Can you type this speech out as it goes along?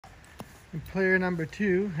And player number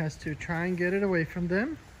 2 has to try and get it away from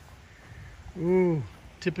them. Ooh,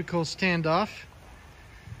 typical standoff.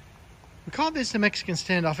 We call this a Mexican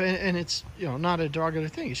standoff, and it's, you know, not a derogatory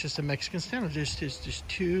thing. It's just a Mexican standoff. Just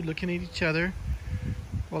two looking at each other.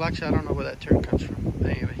 Well, actually, I don't know where that term comes from.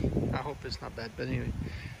 But anyway, I hope it's not bad. But anyway,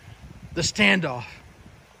 the standoff.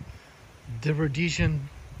 The Rhodesian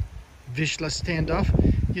Vizsla standoff.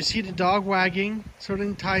 You see the dog wagging, sort of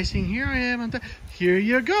enticing. Here I am. Here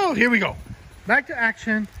you go. Here we go. Back to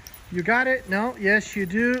action. You got it? No? Yes, you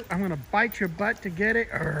do. I'm going to bite your butt to get it.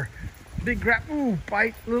 Big grab. Ooh,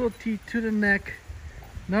 bite. Little teeth to the neck.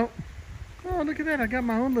 Nope. Oh, look at that. I got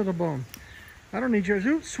my own little bone. I don't need yours.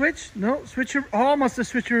 Ooh, switch. No, switcheroo. Almost a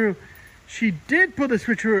switcheroo. She did put the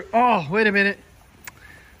switcheroo. Oh, wait a minute.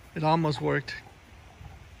 It almost worked.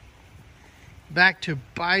 Back to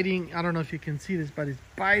biting. I don't know if you can see this, but it's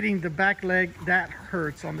biting the back leg. That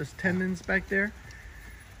hurts on this tendons back there.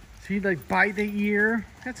 See, like bite the ear.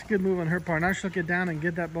 That's a good move on her part. Now she'll get down and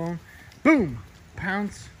get that bone. Boom!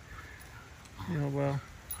 Pounce. You know, well,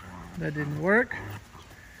 that didn't work.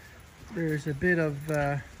 There's a bit of,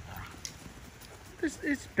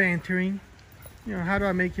 it's bantering. You know, how do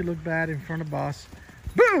I make you look bad in front of boss?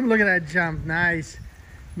 Boom! Look at that jump. Nice.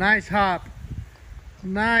 Nice hop.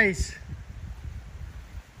 Nice.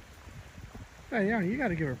 Hey, yeah, you got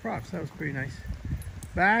to give her props. That was pretty nice.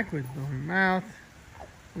 Back with the mouth.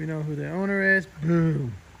 We know who the owner is.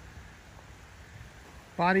 Boom.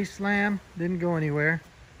 Body slam. Didn't go anywhere.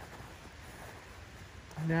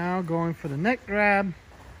 Now going for the neck grab.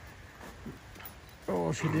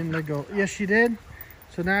 Oh, she didn't let go. Yes, she did.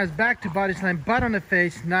 So now it's back to body slam. Butt on the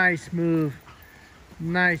face. Nice move.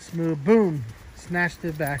 Nice move. Boom. Snatched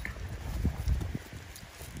it back.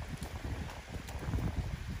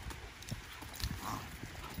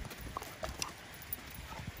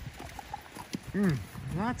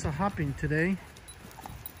 Lots of hopping today.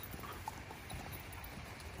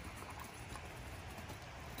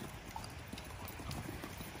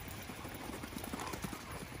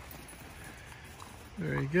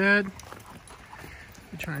 Very good.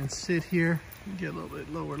 We try and sit here and get a little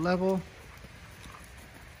bit lower level.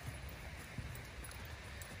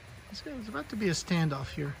 It's about to be a standoff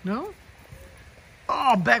here. No?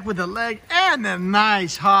 Oh, back with the leg and a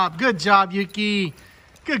nice hop. Good job, Yuki.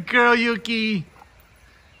 Good girl, Yuki.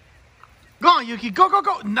 Go on, Yuki. Go, go,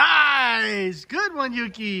 go. Nice. Good one,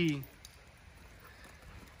 Yuki.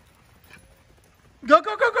 Go,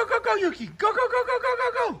 go, go, go, go, go, Yuki. Go, go, go, go, go,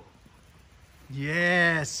 go, go.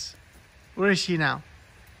 Yes. Where is she now?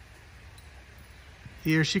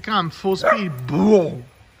 Here she comes. Full speed. Boom.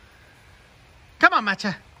 Come on,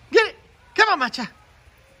 Matcha. Get it. Come on, Matcha.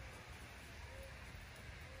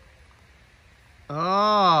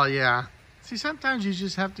 Oh, yeah. See, sometimes you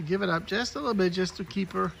just have to give it up just a little bit just to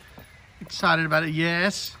keep her excited about it.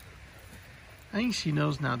 Yes. I think she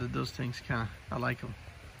knows now that those things I like them.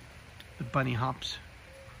 The bunny hops.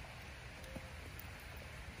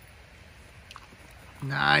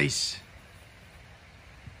 Nice.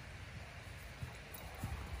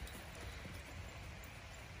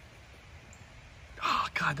 Oh,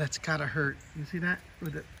 God, that's gotta hurt. You see that?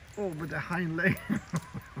 With the hind leg.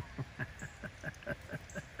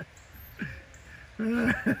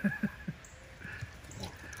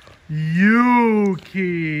 Yuki.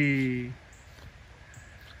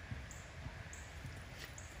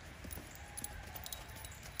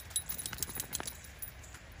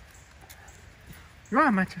 Go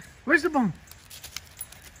on, Matcha. Where's the bone?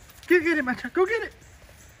 Get it, Matcha. Go get it.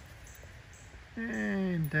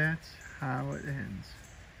 And that's how it ends.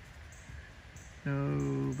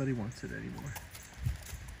 Nobody wants it anymore.